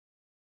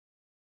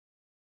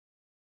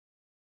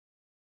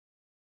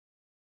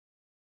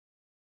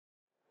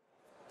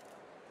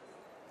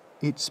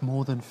It's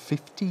more than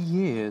 50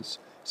 years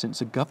since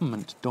a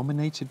government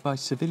dominated by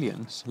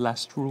civilians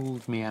last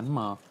ruled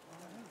Myanmar.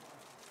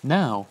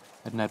 Now,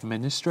 an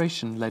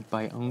administration led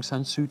by Aung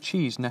San Suu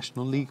Kyi's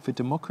National League for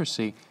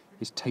Democracy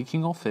is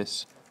taking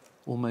office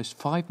almost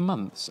 5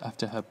 months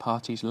after her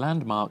party's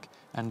landmark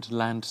and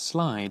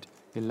landslide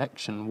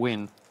election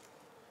win.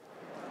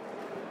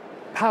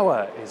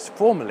 Power is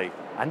formally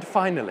and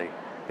finally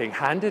being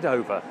handed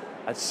over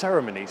at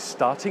ceremonies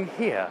starting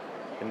here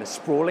in the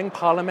sprawling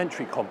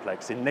parliamentary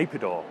complex in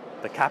Naypyidaw,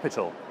 the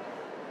capital.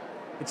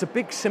 It's a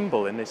big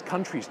symbol in this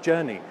country's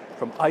journey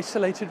from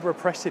isolated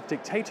repressive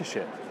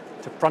dictatorship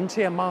to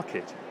frontier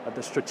market at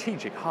the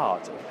strategic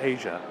heart of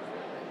Asia.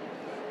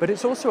 But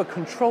it's also a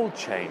controlled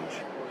change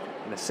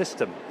in a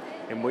system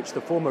in which the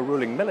former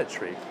ruling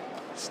military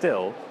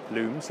still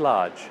looms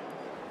large.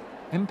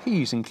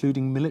 MPs,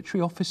 including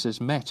military officers,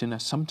 met in a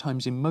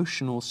sometimes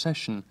emotional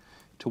session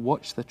to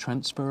watch the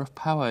transfer of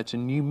power to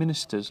new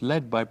ministers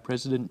led by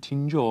President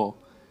Tinjau,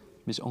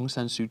 Ms Aung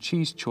San Suu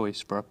Kyi's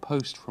choice for a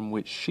post from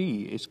which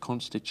she is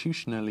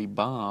constitutionally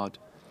barred.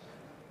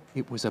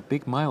 It was a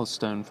big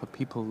milestone for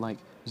people like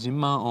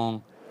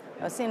Aung.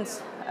 Since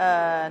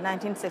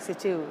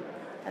 1962,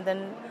 and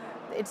then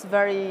it's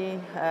very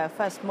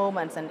first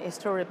moments and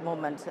historic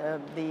moments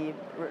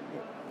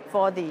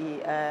for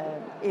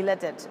the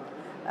elected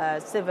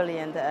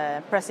civilian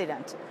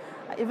president.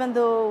 Even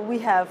though we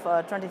have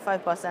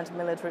 25%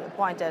 military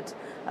appointed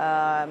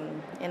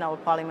in our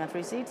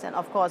parliamentary seats, and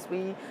of course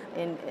we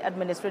in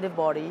administrative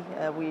body,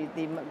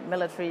 the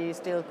military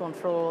still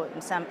control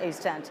in some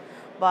extent.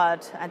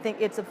 But I think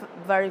it's a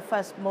very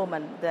first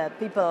moment that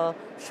people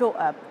show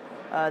up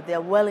their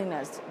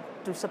willingness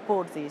to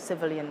support the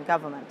civilian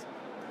government.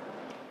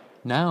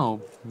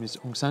 Now, Ms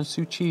Aung San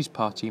Suu Kyi's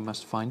party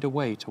must find a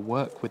way to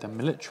work with a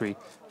military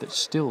that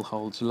still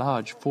holds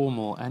large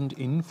formal and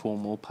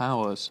informal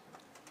powers.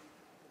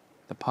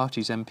 The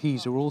party's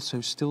MPs are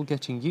also still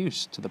getting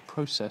used to the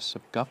process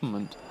of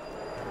government.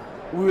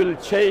 We will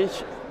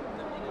change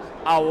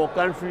our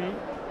country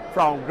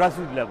from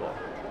grassroots level,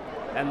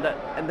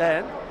 and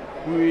then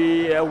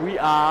we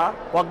are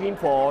working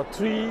for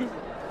 3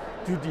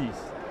 duties.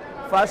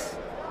 First,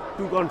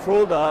 to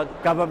control the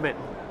government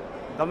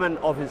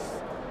office,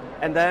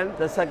 and then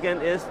the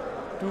second is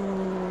to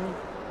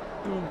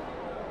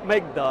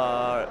make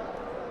the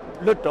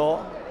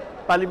little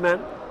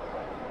parliament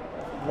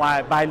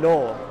by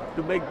law,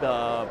 to make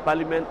the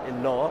parliament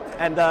in law,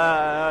 and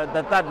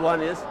the third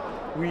one is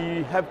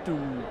we have to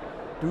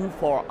do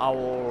for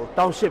our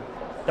township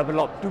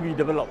to be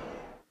developed.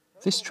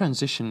 This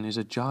transition is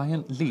a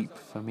giant leap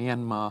for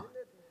Myanmar,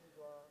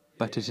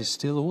 but it is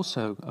still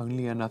also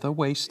only another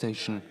way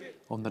station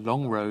on the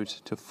long road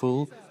to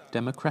full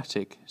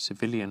democratic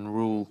civilian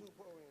rule.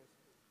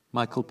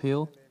 Michael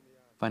Peel,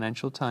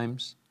 Financial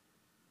Times,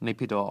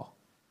 Naypyidaw.